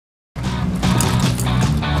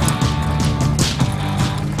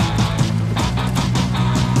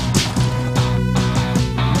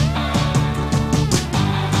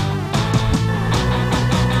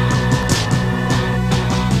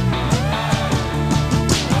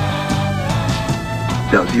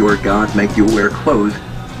Does your God make you wear clothes?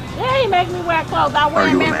 Yeah, he make me wear clothes. I wear Are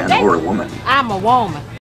you them a every man day. or a woman? I'm a woman.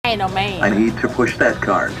 I ain't no man. I need to push that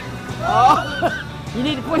card. Oh, you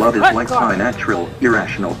need to push Love is what like card? natural,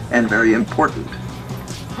 irrational, and very important.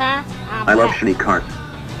 Huh? I love shitty cards.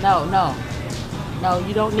 No, no. No,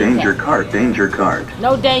 you don't need Danger that. card, danger card.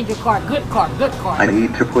 No danger card. Good card, good card. I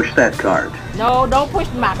need to push that card. No, don't push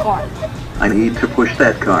my card. I need to push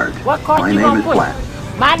that card. What card My you name gonna is push? Black.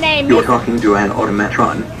 My name You're is... talking to an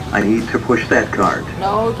automatron. I need to push that card.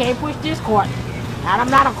 No, you can't push this card. I'm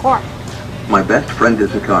not a card. My best friend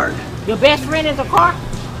is a card. Your best friend is a card?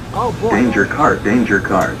 Oh, boy. Danger card, danger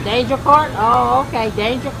card. Danger card? Oh, okay,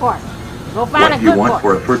 danger card. Go find What a do you good want card.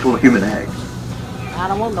 for a fertile human egg? I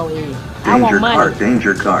don't want no egg. I Danger want money. card,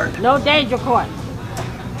 danger card. No danger card.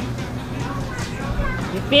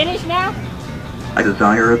 You finished now? I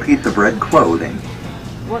desire a piece of red clothing.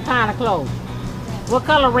 What kind of clothes? What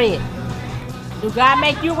color red? Do God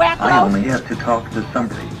make you wear clothes? I only have to talk to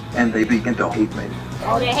somebody, and they begin to hate me.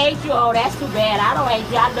 Oh, they hate you? Oh, that's too bad. I don't hate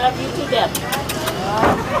you. I love you to death.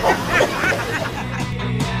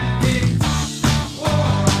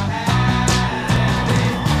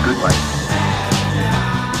 Good life.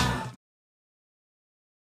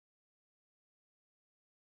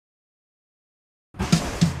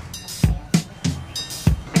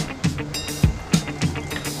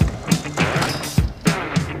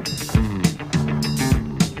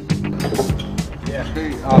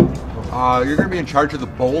 You're going to be in charge of the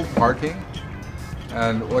bold parking,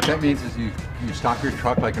 and what that means is you stop your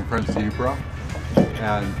truck like in front of Zebra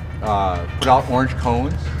and put out orange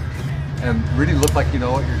cones and really look like you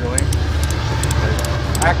know what you're doing.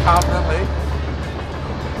 Act confidently,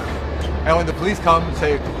 and when the police come and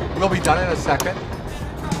say, "We'll be done in a second."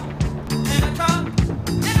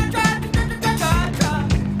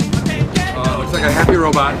 Looks like a happy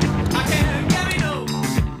robot.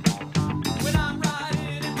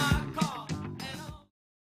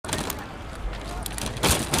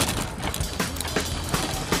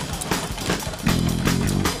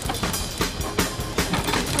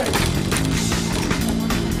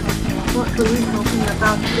 What are we talking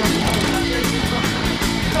about again?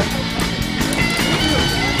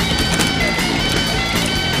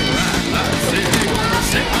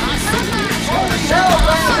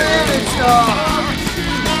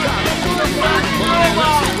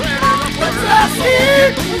 What's up,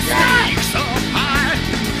 Steve?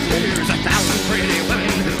 There's 1,000 pretty women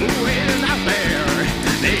who is out there.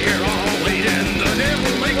 They're all waiting, the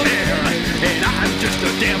devil may care. And I'm just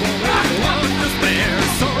a devil with one to spare.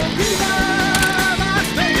 So viva Las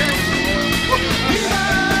Vegas! Viva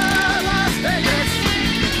Las Vegas!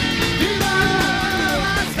 Viva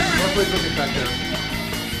Las Vegas!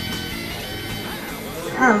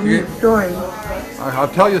 Tell me a story. I'll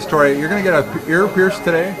tell you a story. You're going to get an ear pierced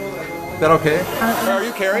today. Is that okay? Are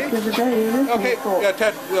you Carrie? Okay,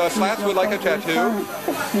 yeah, Slats would like a tattoo.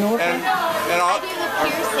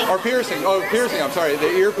 Or piercing. Oh, piercing, I'm sorry.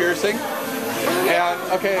 The ear piercing. And,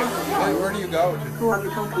 okay, where do you go? What are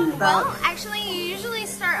you talking about? Well, actually, you usually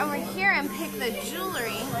start over here and pick the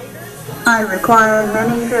jewelry. I require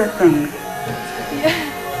many good things.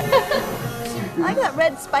 I like that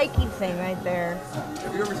red spiky thing right there.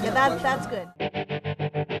 Have you ever seen that's good.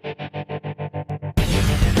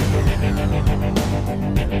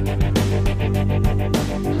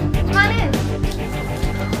 Come on in.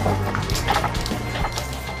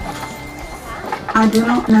 I do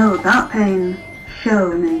not know about pain.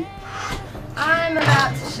 Show me. I'm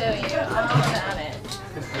about to show you all about it.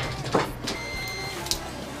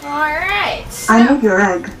 Alright. I need your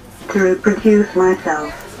egg to reproduce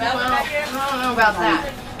myself. Well, I don't know about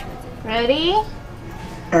that. Ready?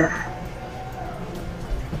 F.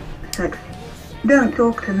 Sex. Don't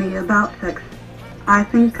talk to me about sex. I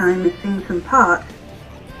think I'm missing some parts.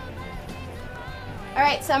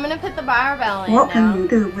 Alright, so I'm going to put the barbell in What now. can you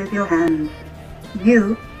do with your hands?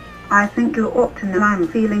 I think you ought to know I'm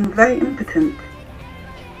feeling very impotent.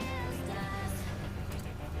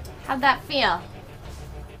 How'd that feel?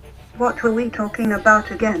 What were we talking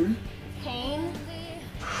about again? Pain?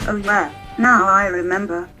 Oh yeah, now I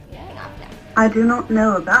remember. I do not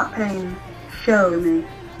know about pain. Show me.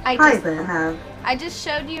 I there have. I just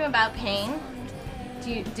showed you about pain.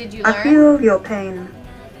 Did you I learn? feel your pain.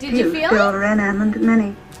 Did you feel still it? Renem and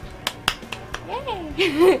many.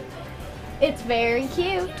 Yay! It's very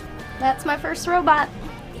cute. That's my first robot.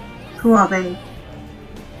 Who are they?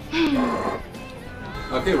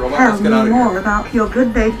 Okay, robot, Tell let's me get out of more here. about your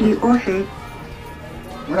good baby or she.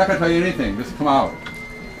 We're not going to tell you anything. Just come out.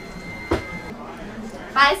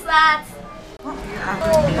 Bye, Slats. Have a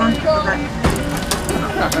response for that.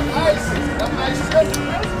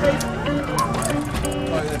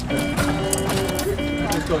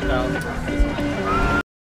 Just go down.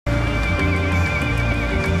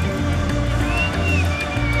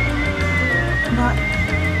 But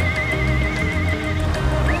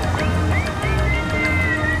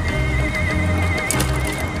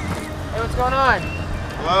Hey, what's going on?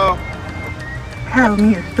 Hello, tell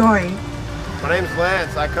me a story. my name's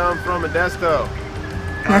Lance. I come from Modesto.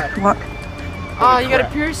 Guess what? Oh, you got a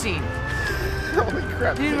piercing. Holy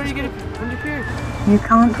crap. Dude, what are you gonna when you pierce? You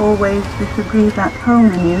can't always disagree that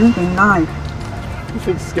home and use in life. This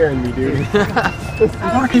thing's scaring me, dude.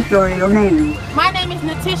 What is your real name? My name is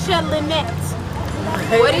Natisha Lynette.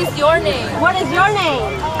 What is your name? What is your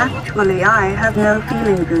name? Actually, I have no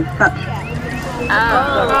feelings as such.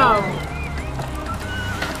 Oh.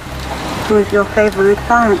 Who is your favorite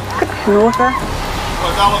science fiction author? $1.50,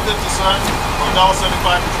 son.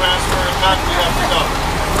 $1.75 for transfer, and back we have to go.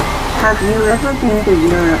 Have you ever been to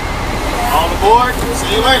Europe? All aboard.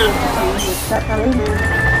 See you later.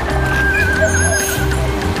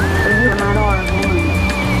 Are you a man or a woman?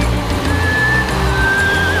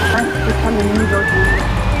 Thanks for telling me your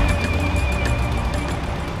name.